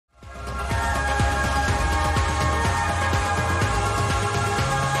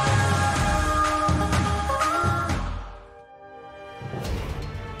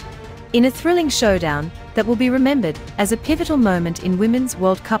In a thrilling showdown that will be remembered as a pivotal moment in Women's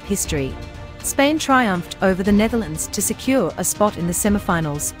World Cup history, Spain triumphed over the Netherlands to secure a spot in the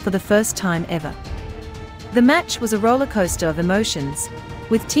semifinals for the first time ever. The match was a rollercoaster of emotions,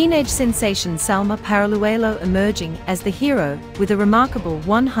 with teenage sensation Salma Paralluelo emerging as the hero with a remarkable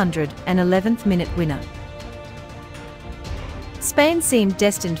 111th minute winner. Spain seemed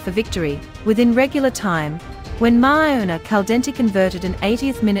destined for victory within regular time when Mariona Caldente converted an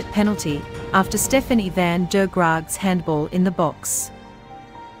 80th minute penalty after Stephanie van der Graag's handball in the box.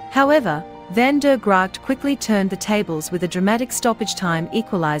 However, van der Graag quickly turned the tables with a dramatic stoppage time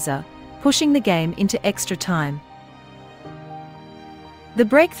equalizer, pushing the game into extra time. The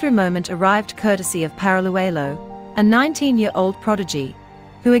breakthrough moment arrived courtesy of Paralluelo, a 19-year-old prodigy,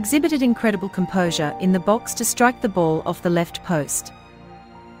 who exhibited incredible composure in the box to strike the ball off the left post.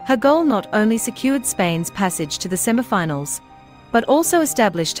 Her goal not only secured Spain's passage to the semifinals, but also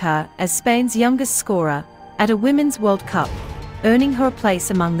established her as Spain's youngest scorer at a Women's World Cup, earning her a place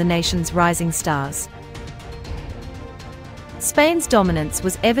among the nation's rising stars. Spain's dominance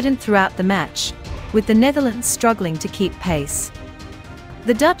was evident throughout the match, with the Netherlands struggling to keep pace.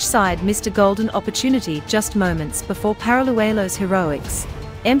 The Dutch side missed a golden opportunity just moments before Paralluelo's heroics,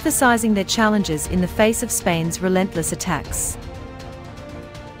 emphasizing their challenges in the face of Spain's relentless attacks.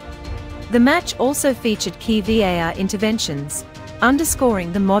 The match also featured key VAR interventions,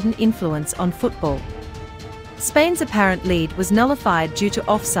 underscoring the modern influence on football. Spain's apparent lead was nullified due to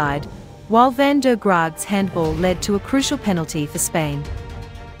offside, while van der Graag's handball led to a crucial penalty for Spain.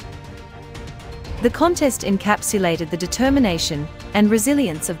 The contest encapsulated the determination and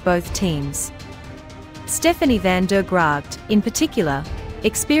resilience of both teams. Stephanie van der Graag, in particular,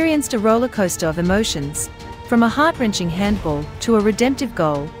 experienced a rollercoaster of emotions, from a heart-wrenching handball to a redemptive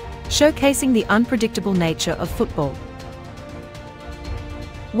goal, showcasing the unpredictable nature of football.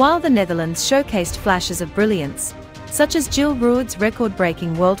 While the Netherlands showcased flashes of brilliance, such as Jill Roord's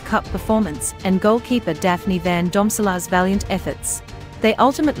record-breaking World Cup performance and goalkeeper Daphne van Domselaar's valiant efforts, they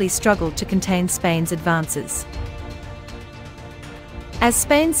ultimately struggled to contain Spain's advances. As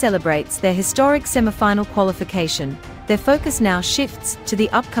Spain celebrates their historic semi-final qualification, their focus now shifts to the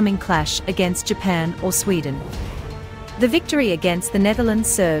upcoming clash against Japan or Sweden. The victory against the Netherlands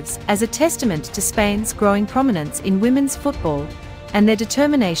serves as a testament to Spain's growing prominence in women's football and their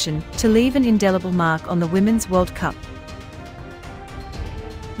determination to leave an indelible mark on the Women's World Cup.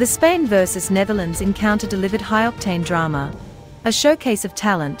 The Spain vs Netherlands encounter delivered high-octane drama, a showcase of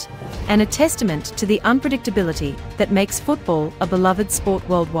talent, and a testament to the unpredictability that makes football a beloved sport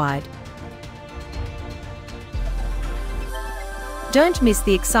worldwide. Don't miss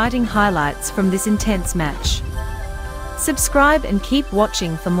the exciting highlights from this intense match. Subscribe and keep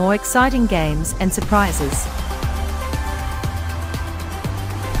watching for more exciting games and surprises.